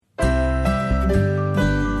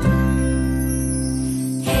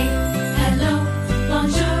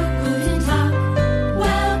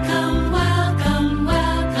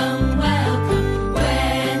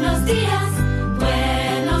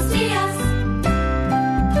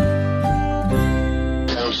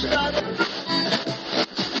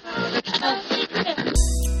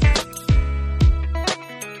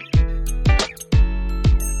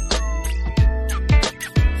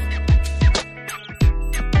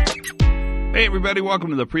Hey, everybody. Welcome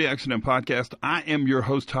to the Pre-Accident Podcast. I am your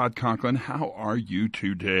host, Todd Conklin. How are you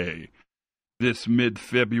today? This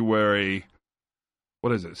mid-February,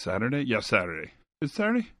 what is it, Saturday? Yeah, Saturday. Is it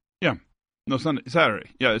Saturday? Yeah. No, Sunday. Saturday.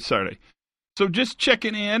 Yeah, it's Saturday. So just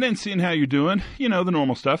checking in and seeing how you're doing. You know, the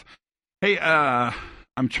normal stuff. Hey,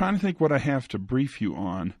 I'm trying to think what I have to brief you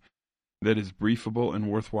on that is briefable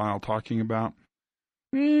and worthwhile talking about.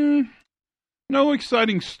 No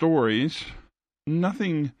exciting stories.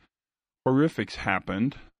 Nothing horrifics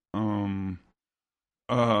happened.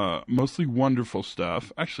 Mostly wonderful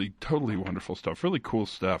stuff. Actually, totally wonderful stuff. Really cool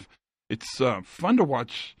stuff. It's fun to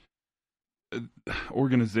watch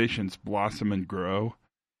organizations blossom and grow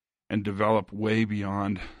and develop way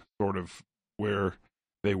beyond sort of where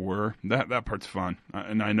they were. That part's fun.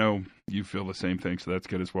 And I know you feel the same thing, so that's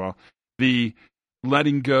good as well. The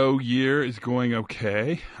letting go year is going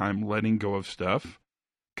okay. I'm letting go of stuff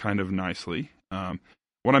kind of nicely.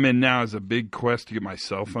 What I'm in now is a big quest to get my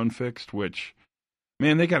cell phone fixed, which,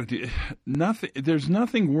 man, they got to do nothing. There's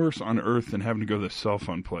nothing worse on earth than having to go to the cell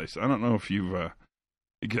phone place. I don't know if you've,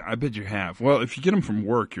 I bet you have. Well, if you get them from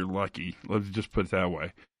work, you're lucky. Let's just put it that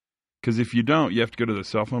way. Because if you don't, you have to go to the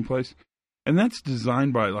cell phone place. And that's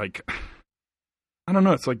designed by, like, I don't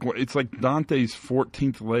know. It's like Dante's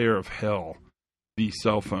 14th layer of hell, the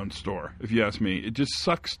cell phone store, if you ask me. It just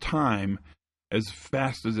sucks time as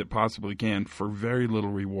fast as it possibly can for very little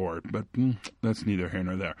reward. But that's neither here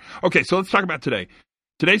nor there. Okay, so let's talk about today.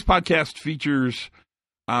 Today's podcast features,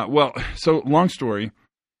 so long story,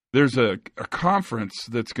 there's a conference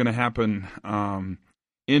that's going to happen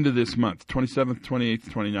into this month, 27th, 28th,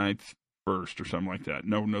 29th, 1st, or something like that.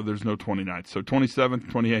 No, there's no 29th. So 27th,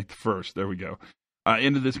 28th, 1st, there we go.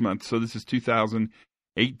 Into this month. So this is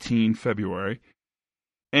 2018, February.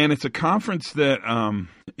 And it's a conference that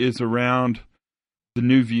is around the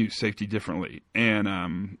new view, Safety Differently. And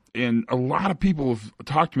a lot of people have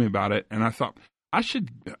talked to me about it, and I thought I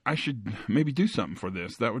should maybe do something for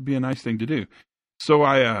this. That would be a nice thing to do. So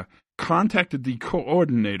I contacted the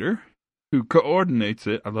coordinator who coordinates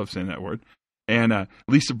it. I love saying that word. And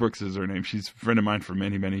Lisa Brooks is her name. She's a friend of mine for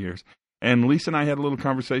many, many years. And Lisa and I had a little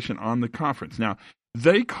conversation on the conference. Now,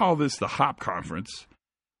 they call this the HOP conference,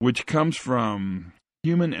 which comes from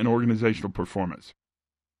Human and Organizational Performance,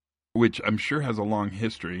 which I'm sure has a long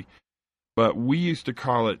history, but we used to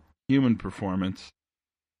call it Human Performance.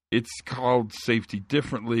 It's called Safety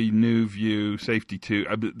Differently, New View, Safety 2,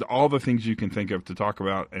 all the things you can think of to talk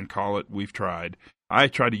about and call it, we've tried. I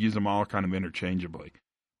try to use them all kind of interchangeably,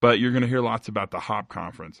 but you're going to hear lots about the HOP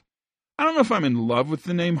conference. I don't know if I'm in love with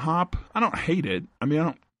the name HOP. I don't hate it. I mean, I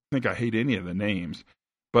don't think I hate any of the names,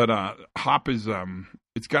 but HOP is,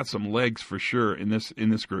 it's got some legs for sure in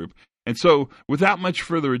this group. And so, without much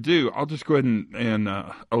further ado, I'll just go ahead and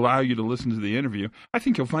allow you to listen to the interview. I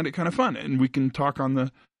think you'll find it kind of fun, and we can talk on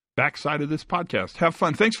the backside of this podcast. Have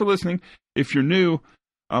fun. Thanks for listening. If you're new,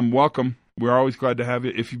 welcome. We're always glad to have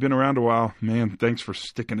you. If you've been around a while, man, thanks for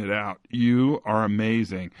sticking it out. You are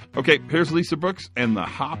amazing. Okay, here's Lisa Brooks and the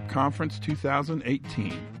HOP Conference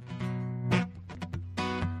 2018.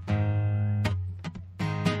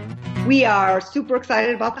 We are super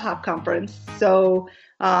excited about the HOP Conference. So,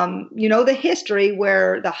 you know the history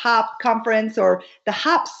where the HOP Conference or the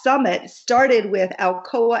HOP Summit started with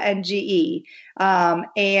Alcoa and GE.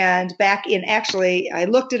 And back in, actually, I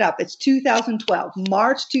looked it up. It's 2012,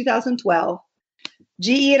 March 2012. GE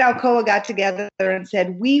and Alcoa got together and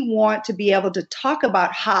said, we want to be able to talk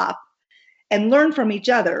about HOP and learn from each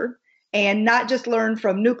other and not just learn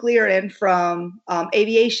from nuclear and from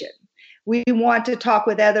aviation. We want to talk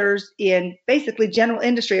with others in basically general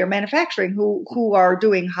industry or manufacturing who are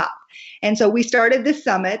doing HOP. And so we started this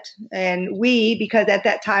summit, and because at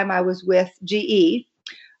that time I was with GE,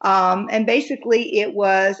 and basically it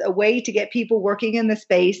was a way to get people working in the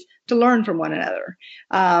space to learn from one another.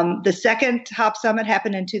 The second HOP Summit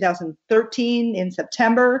happened in 2013 in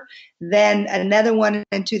September, then another one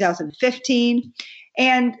in 2015.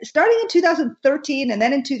 And starting in 2013 and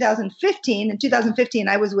then in 2015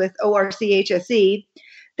 I was with ORC-HSE,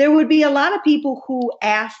 there would be a lot of people who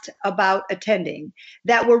asked about attending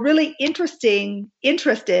that were really interested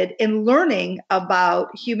in learning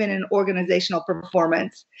about human and organizational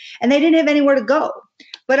performance, and they didn't have anywhere to go.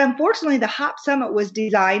 But unfortunately, the HOP Summit was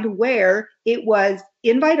designed where it was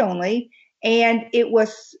invite only, and it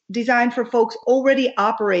was designed for folks already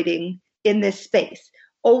operating in this space,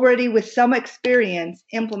 already with some experience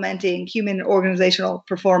implementing human and organizational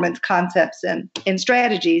performance concepts and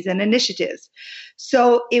strategies and initiatives.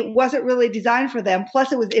 So it wasn't really designed for them.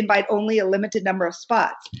 Plus, it was invite only, a limited number of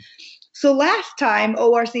spots. So last time,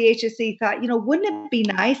 ORC-HSE thought, wouldn't it be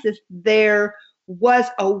nice if there was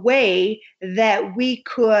a way that we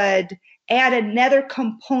could add another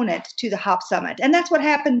component to the Hop Summit. And that's what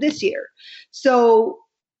happened this year. So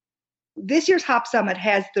this year's Hop Summit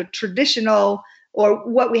has the traditional, or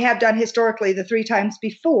what we have done historically the 3 times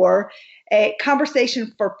before, a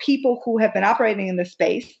conversation for people who have been operating in the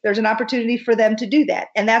space. There's an opportunity for them to do that.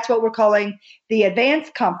 And that's what we're calling the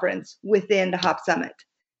Advanced Conference within the Hop Summit.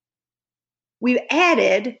 We've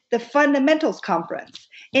added the Fundamentals Conference,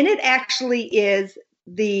 and it actually is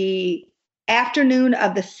the afternoon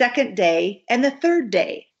of the second day and the third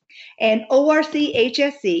day. And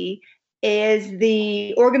ORCHSE is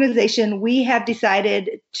the organization we have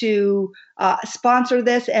decided to sponsor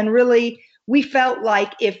this. And really, we felt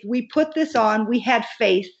like if we put this on, we had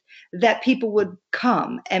faith that people would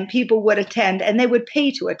come and people would attend and they would pay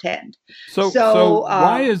to attend. So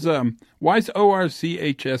why is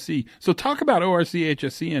ORCHSE? So talk about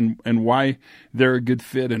ORCHSE and why they're a good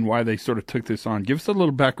fit and why they sort of took this on. Give us a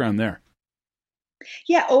little background there.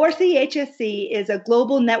 Yeah, ORCHSE is a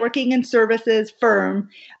global networking and services firm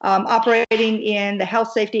operating in the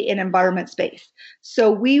health, safety, and environment space.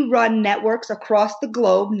 So we run networks across the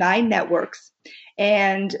globe, 9 networks,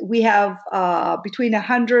 and we have between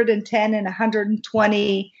 110 and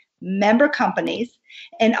 120 member companies.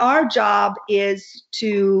 And our job is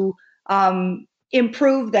to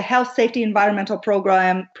improve the health, safety, environmental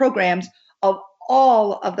programs of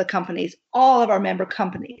all of the companies, all of our member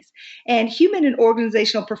companies. And human and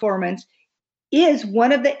organizational performance is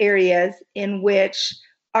one of the areas in which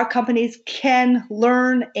our companies can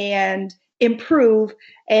learn and improve,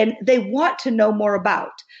 and they want to know more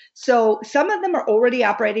about. So some of them are already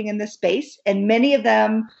operating in this space, and many of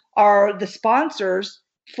them are the sponsors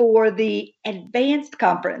for the Advanced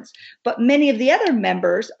Conference. But many of the other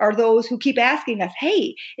members are those who keep asking us,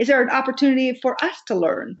 hey, is there an opportunity for us to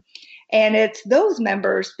learn? And it's those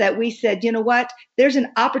members that we said, you know what, there's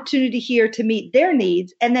an opportunity here to meet their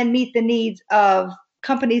needs and then meet the needs of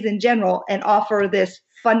companies in general and offer this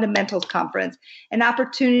Fundamentals Conference, an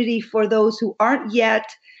opportunity for those who aren't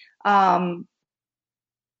yet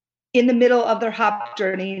in the middle of their HOP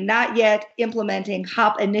journey, not yet implementing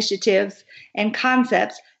HOP initiatives and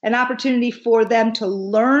concepts, an opportunity for them to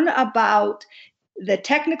learn about the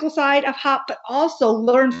technical side of HOP, but also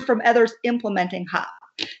learn from others implementing HOP.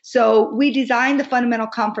 So we designed the Fundamental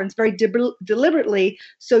Conference very deliberately.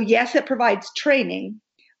 So yes, it provides training,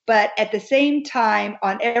 but at the same time,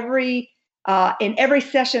 on in every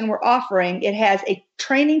session we're offering, it has a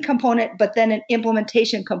training component, but then an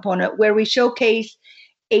implementation component where we showcase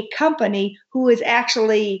a company who is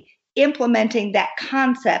actually implementing that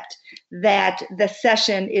concept that the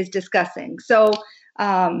session is discussing. So,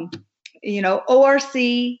 ORC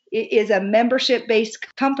is a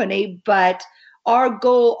membership-based company, but our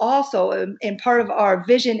goal also, and part of our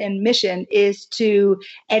vision and mission, is to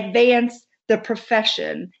advance the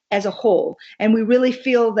profession as a whole. And we really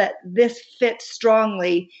feel that this fits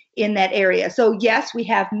strongly in that area. So yes, we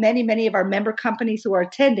have many, many of our member companies who are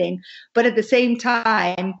attending, but at the same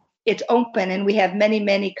time, it's open, and we have many,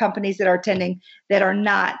 many companies that are attending that are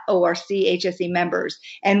not ORCHSE members.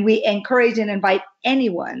 And we encourage and invite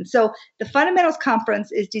anyone. So the Fundamentals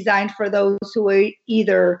Conference is designed for those who are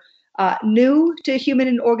either new to human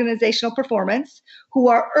and organizational performance, who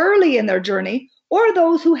are early in their journey, or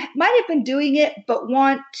those who might have been doing it but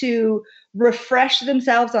want to refresh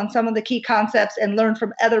themselves on some of the key concepts and learn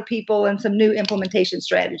from other people and some new implementation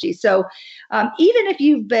strategies. So even if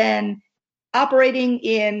you've been operating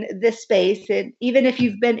in this space, and even if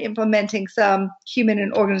you've been implementing some human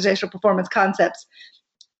and organizational performance concepts,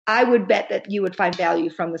 I would bet that you would find value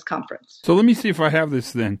from this conference. So let me see if I have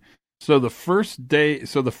this then. So the first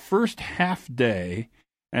half day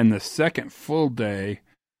and the second full day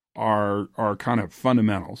are kind of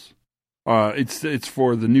fundamentals. It's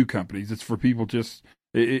for the new companies. It's for people just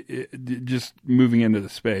moving into the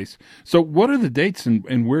space. So what are the dates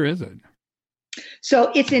and where is it?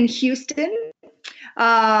 So it's in Houston,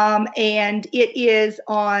 and it is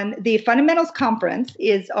on the Fundamentals Conference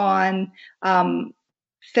is on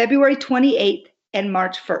February 28th. And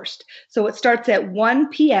March 1st. So it starts at 1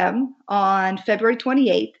 p.m. on February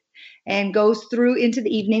 28th and goes through into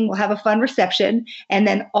the evening. We'll have a fun reception, and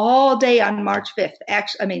then all day on March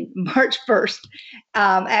 1st,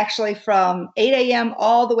 actually from 8 a.m.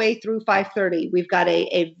 all the way through 5:30. We've got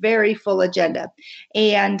a very full agenda,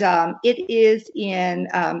 and it is in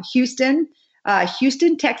Houston,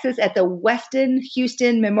 Texas, at the Westin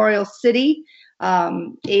Houston Memorial City.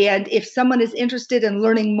 And if someone is interested in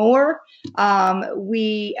learning more,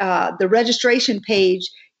 the registration page,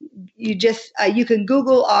 you can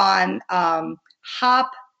Google on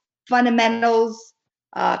HOP Fundamentals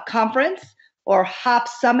Conference, or HOP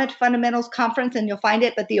Summit Fundamentals Conference, and you'll find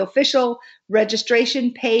it. But the official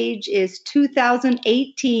registration page is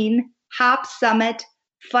 2018 HOP Summit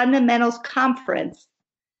Fundamentals Conference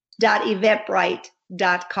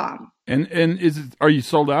 .eventbrite.com. And are you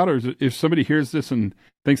sold out, or if somebody hears this and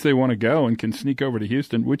thinks they want to go and can sneak over to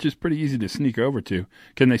Houston, which is pretty easy to sneak over to,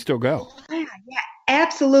 can they still go? Yeah,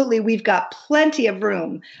 absolutely. We've got plenty of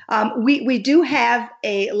room. We do have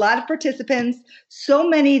a lot of participants, so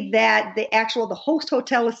many that the host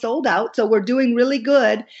hotel is sold out. So we're doing really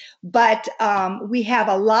good, but we have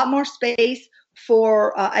a lot more space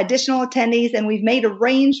for additional attendees, and we've made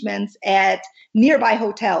arrangements at nearby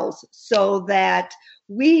hotels so that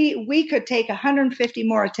we could take 150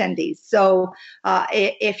 more attendees. So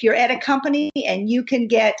if you're at a company and you can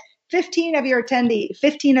get 15 of your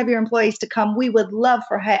employees to come, we would love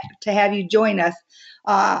to have you join us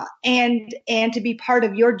and to be part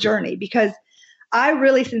of your journey, because I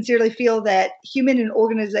really sincerely feel that human and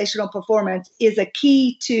organizational performance is a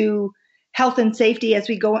key to health and safety as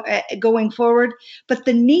we go going forward. But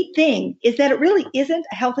the neat thing is that it really isn't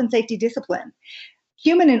a health and safety discipline.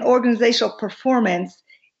 Human and organizational performance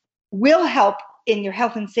will help in your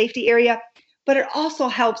health and safety area, but it also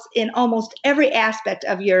helps in almost every aspect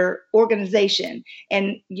of your organization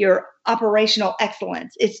and your operational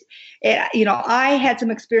excellence. I had some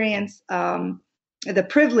experience, the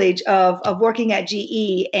privilege of working at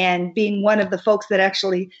GE and being one of the folks that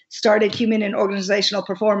actually started human and organizational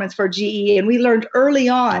performance for GE. And we learned early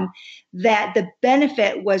on that the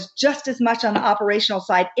benefit was just as much on the operational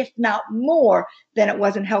side, if not more, than it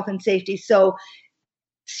was in health and safety. So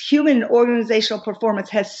human and organizational performance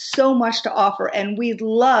has so much to offer, and we'd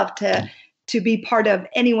love to be part of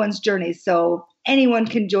anyone's journey. So anyone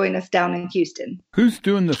can join us down in Houston. Who's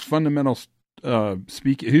doing the fundamentals? Who are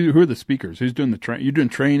the speakers? Who's doing you're doing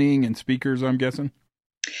training and speakers, I'm guessing?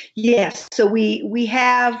 Yes. So we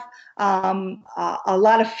have a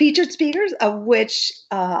lot of featured speakers, of which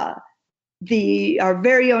our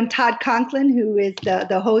very own Todd Conklin, who is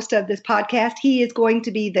the host of this podcast, he is going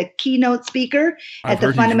to be the keynote speaker at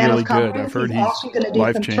the Fundamentals Conference. I've heard he's also going to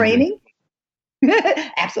do some training.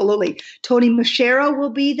 Absolutely. Tony Muschera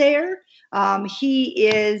will be there. He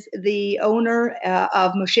is the owner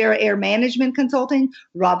of Muschera Air Management Consulting.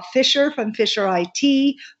 Rob Fisher from Fisher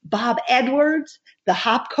IT. Bob Edwards, the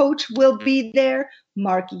HOP coach, will be there.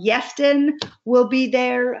 Mark Yeston will be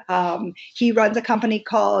there. He runs a company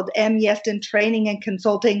called M. Yeston Training and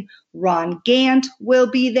Consulting. Ron Gant will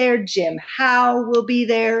be there. Jim Howe will be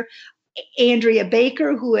there. Andrea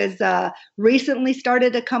Baker, who has recently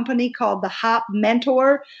started a company called the HOP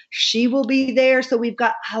Mentor, she will be there. So we've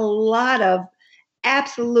got a lot of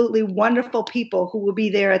absolutely wonderful people who will be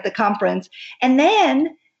there at the conference. And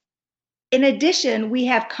then, in addition, we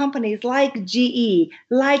have companies like GE,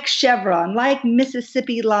 like Chevron, like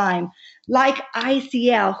Mississippi Lime, like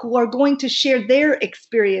ICL, who are going to share their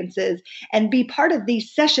experiences and be part of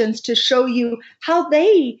these sessions to show you how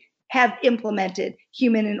they have implemented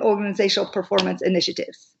human and organizational performance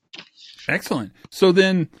initiatives. Excellent. So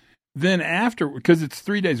then after, because it's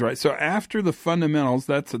 3 days, right? So after the fundamentals,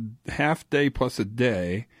 that's a half day plus a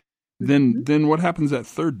day. Then what happens that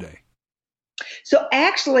third day? So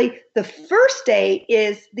actually, the first day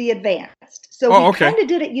is the advanced. So we kind of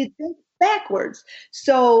did it, you'd think, backwards.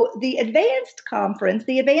 So the advanced conference,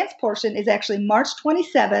 the advanced portion is actually March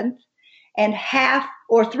 27th and half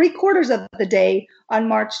or 3/4 of the day on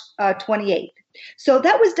March 28th. So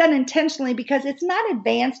that was done intentionally because it's not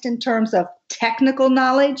advanced in terms of technical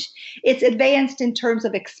knowledge. It's advanced in terms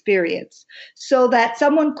of experience, so that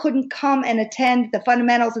someone couldn't come and attend the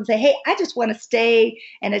fundamentals and say, hey, I just want to stay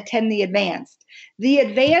and attend the advanced. The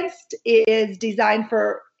advanced is designed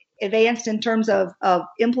for advanced in terms of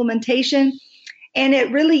implementation, and it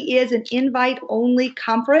really is an invite-only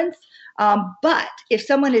conference. But if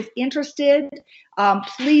someone is interested,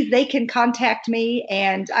 please, they can contact me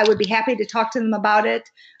and I would be happy to talk to them about it.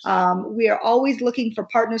 We are always looking for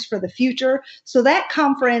partners for the future. So that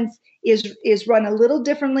conference is run a little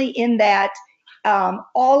differently in that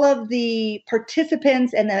all of the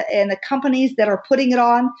participants and the companies that are putting it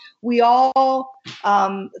on, we all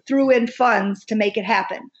threw in funds to make it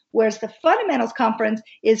happen. Whereas the Fundamentals Conference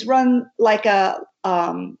is run like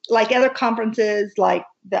other conferences, like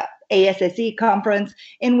the ASSE conference,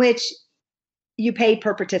 in which you pay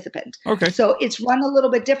per participant. Okay. So it's run a little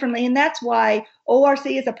bit differently, and that's why ORC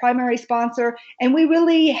is a primary sponsor. And we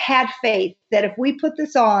really had faith that if we put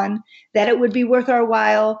this on, that it would be worth our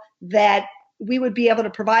while, that we would be able to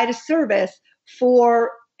provide a service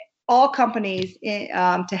for all companies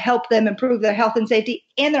to help them improve their health and safety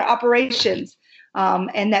and their operations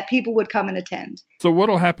and that people would come and attend. So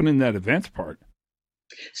what'll happen in that advanced part?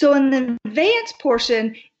 So in the advanced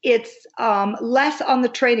portion, it's less on the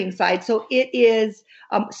training side. So it is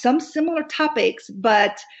some similar topics,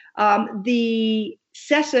 but the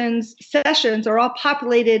sessions are all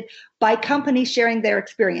populated by companies sharing their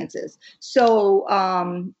experiences. So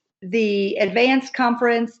the advanced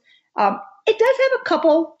conference, it does have a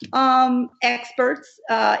couple experts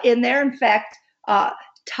in there. In fact,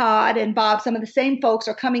 Todd and Bob, some of the same folks,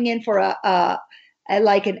 are coming in for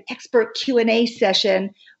like an expert Q&A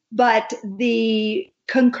session, but the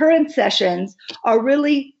concurrent sessions are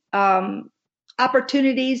really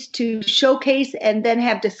opportunities to showcase and then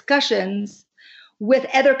have discussions with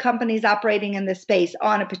other companies operating in this space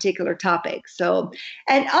on a particular topic. So,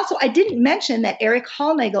 and also I didn't mention that Eric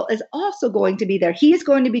Hallnagel is also going to be there. He is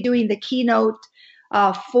going to be doing the keynote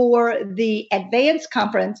for the advanced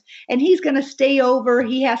conference, and he's going to stay over.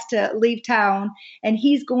 He has to leave town, and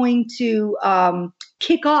he's going to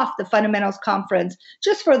kick off the fundamentals conference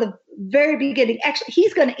just for the very beginning. Actually,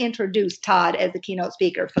 he's going to introduce Todd as the keynote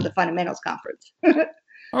speaker for the fundamentals conference.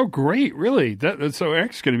 Oh, great! Really? So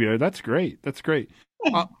Eric's going to be there. That's great. That's great.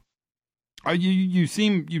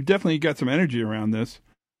 You've definitely got some energy around this.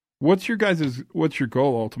 What's your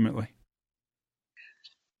goal ultimately?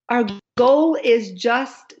 Our goal is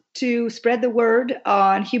just to spread the word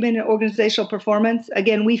on human and organizational performance.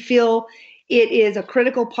 Again, we feel it is a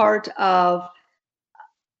critical part of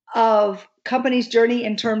companies' journey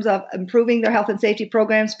in terms of improving their health and safety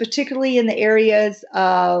programs, particularly in the areas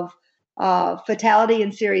of fatality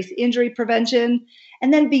and serious injury prevention.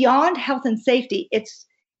 And then beyond health and safety, it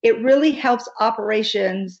really helps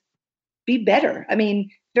operations be better. I mean,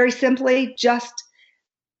 very simply, just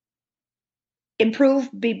improve,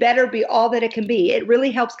 be better, be all that it can be. It really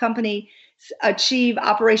helps companies achieve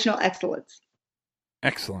operational excellence.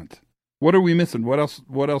 Excellent. What are we missing? What else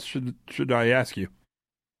should I ask you?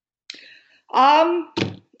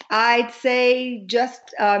 I'd say just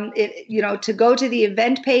to go to the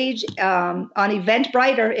event page on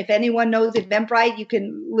Eventbrite, or if anyone knows Eventbrite, you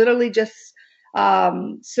can literally just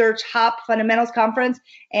search HOP Fundamentals Conference,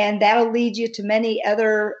 and that'll lead you to many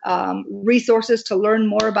other resources to learn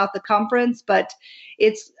more about the conference. But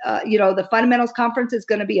it's the Fundamentals Conference is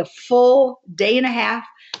going to be a full day and a half.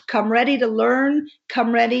 Come ready to learn.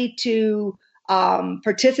 Come ready to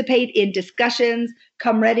participate in discussions.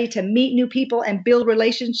 Come ready to meet new people and build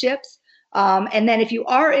relationships. And then if you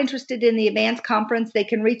are interested in the advanced conference, they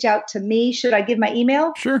can reach out to me. Should I give my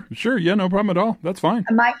email? Sure. Yeah, no problem at all. That's fine.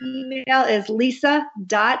 My email is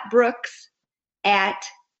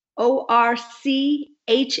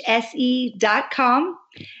lisa.brooks@orchse.com.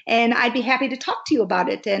 And I'd be happy to talk to you about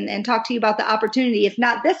it and talk to you about the opportunity. If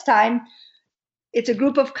not this time, it's a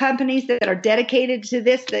group of companies that are dedicated to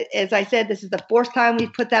this. As I said, this is the fourth time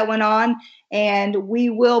we've put that one on, and we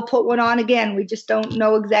will put one on again. We just don't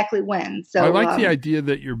know exactly when. So I like the idea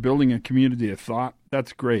that you're building a community of thought.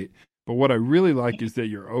 That's great. But what I really like is that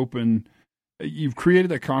you're open. You've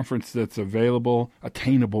created a conference that's available,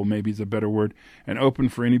 attainable maybe is a better word, and open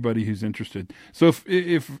for anybody who's interested. So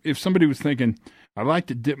if somebody was thinking, I'd like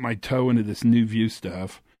to dip my toe into this new view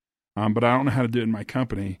stuff, but I don't know how to do it in my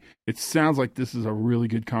company, it sounds like this is a really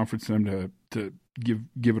good conference for them to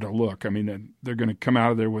give it a look. I mean, they're going to come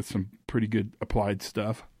out of there with some pretty good applied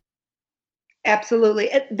stuff.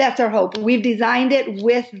 Absolutely. That's our hope. We've designed it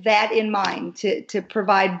with that in mind, to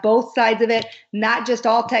provide both sides of it, not just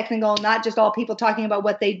all technical, not just all people talking about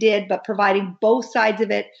what they did, but providing both sides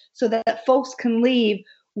of it so that folks can leave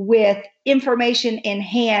with information in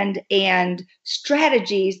hand and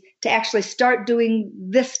strategies to actually start doing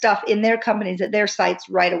this stuff in their companies at their sites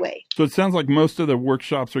right away. So it sounds like most of the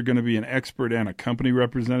workshops are going to be an expert and a company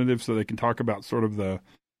representative, so they can talk about sort of the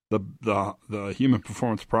human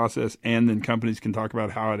performance process, and then companies can talk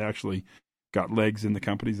about how it actually got legs in the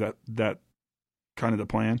companies. That kind of the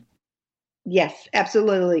plan? Yes,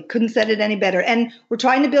 absolutely. Couldn't said it any better. And we're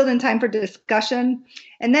trying to build in time for discussion.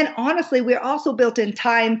 And then honestly, we're also built in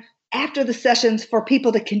time after the sessions for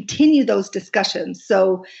people to continue those discussions.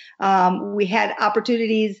 So we had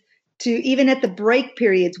opportunities to, even at the break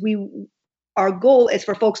periods, our goal is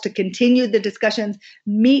for folks to continue the discussions,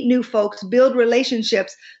 meet new folks, build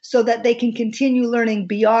relationships so that they can continue learning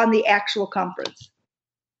beyond the actual conference.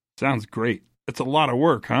 Sounds great. It's a lot of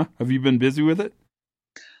work, huh? Have you been busy with it?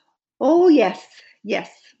 Oh, yes.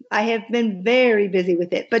 I have been very busy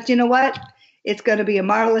with it. But you know what? It's going to be a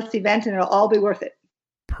marvelous event, and it'll all be worth it.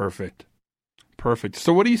 Perfect.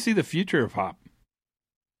 So what do you see the future of HOP?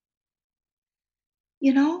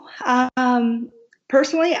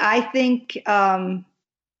 Personally, I think that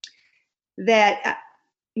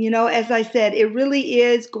As I said, it really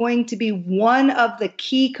is going to be one of the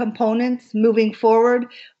key components moving forward,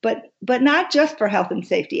 but not just for health and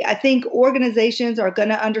safety. I think organizations are going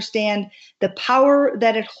to understand the power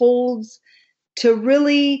that it holds to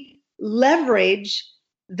really leverage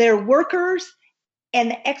their workers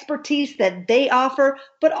and the expertise that they offer,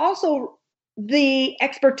 but also the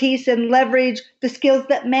expertise and leverage the skills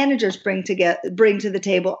that managers bring to the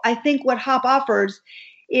table. I think what HOP offers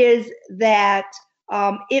is that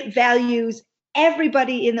it values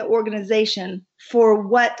everybody in the organization for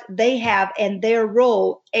what they have and their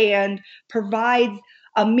role, and provides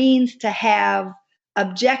a means to have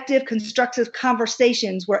objective, constructive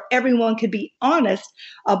conversations where everyone could be honest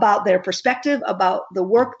about their perspective, about the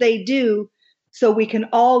work they do, so we can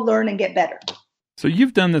all learn and get better. So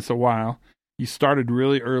you've done this a while. You started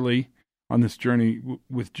really early on this journey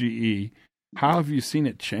with GE. How have you seen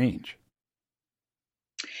it change?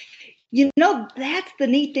 That's the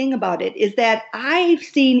neat thing about it, is that I've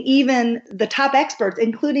seen even the top experts,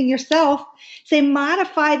 including yourself, say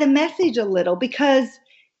modify the message a little, because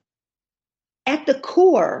at the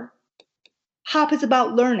core, HOP is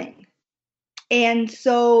about learning. And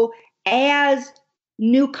so as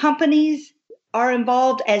new companies are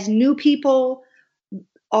involved, as new people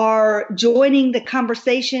are joining the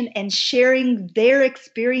conversation and sharing their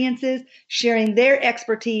experiences, sharing their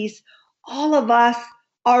expertise, all of us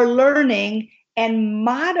are learning and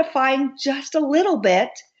modifying just a little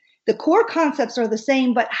bit. The core concepts are the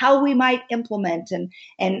same, but how we might implement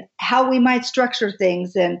and how we might structure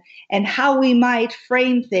things and how we might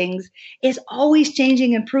frame things is always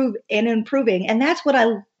changing and improving. And that's what I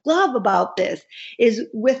love about this, is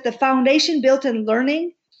with the foundation built in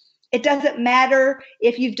learning, it doesn't matter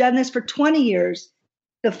if you've done this for 20 years.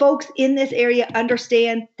 The folks in this area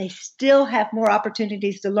understand they still have more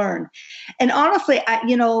opportunities to learn. And honestly,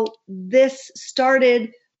 this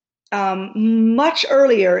started much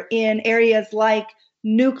earlier in areas like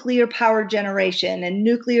nuclear power generation and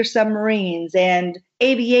nuclear submarines and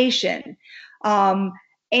aviation. As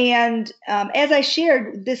I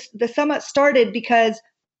shared, the summit started because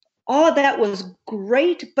all of that was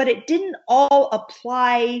great, but it didn't all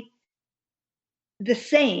apply the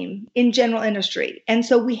same in general industry. And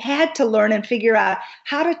so we had to learn and figure out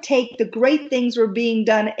how to take the great things were being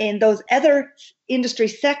done in those other industry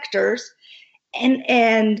sectors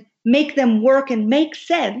and make them work and make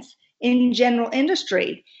sense in general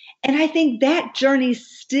industry. And I think that journey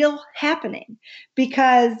is still happening,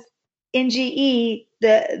 because in GE,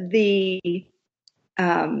 the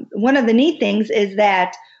one of the neat things is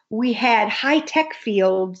that we had high tech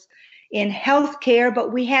fields in healthcare,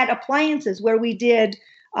 but we had appliances where we did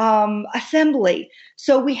assembly.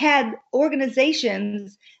 So we had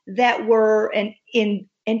organizations that were in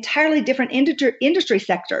entirely different industry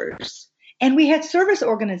sectors. And we had service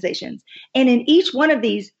organizations. And in each one of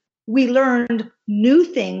these, we learned new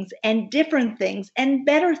things and different things and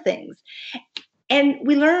better things. And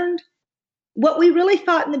we learned what we really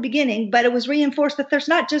thought in the beginning, but it was reinforced that there's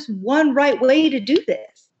not just one right way to do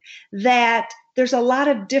this, that there's a lot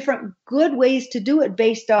of different good ways to do it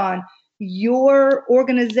based on your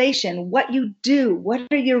organization, what you do, what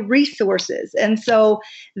are your resources. And so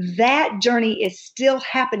that journey is still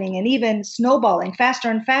happening and even snowballing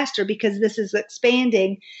faster and faster, because this is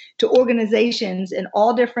expanding to organizations in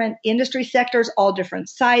all different industry sectors, all different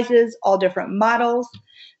sizes, all different models.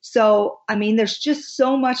 So, there's just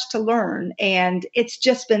so much to learn, and it's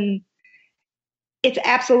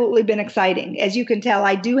absolutely been exciting. As you can tell,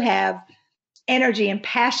 I do have energy and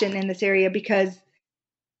passion in this area because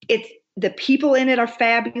the people in it are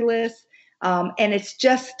fabulous. And it's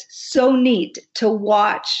just so neat to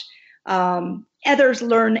watch others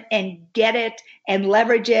learn and get it and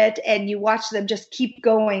leverage it. And you watch them just keep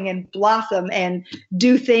going and blossom and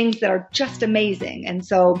do things that are just amazing. And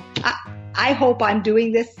so I hope I'm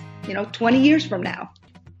doing this, 20 years from now.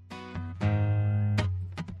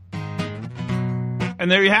 And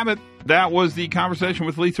there you have it. That was the conversation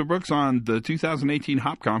with Lisa Brooks on the 2018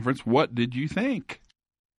 HOP Conference. What did you think?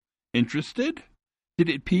 Interested? Did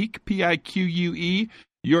it pique, P-I-Q-U-E,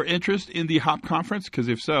 your interest in the HOP Conference? Because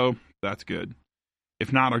if so, that's good.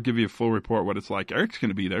 If not, I'll give you a full report what it's like. Eric's going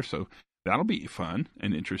to be there, so that'll be fun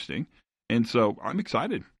and interesting. And so I'm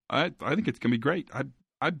excited. I think it's going to be great.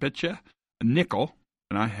 I bet you a nickel,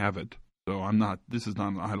 and I have it, so this is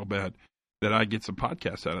not an idle bet, that I get some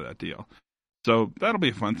podcasts out of that deal. So that'll be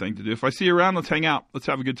a fun thing to do. If I see you around, let's hang out. Let's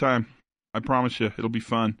have a good time. I promise you, it'll be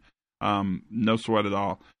fun. No sweat at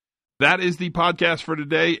all. That is the podcast for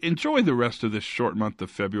today. Enjoy the rest of this short month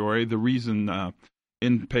of February. The reason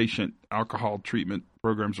inpatient alcohol treatment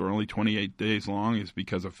programs are only 28 days long is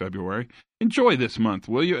because of February. Enjoy this month,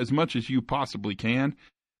 will you, as much as you possibly can.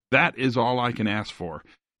 That is all I can ask for.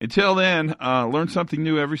 Until then, learn something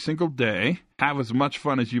new every single day. Have as much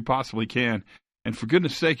fun as you possibly can. And for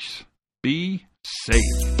goodness sakes, be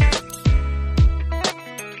safe.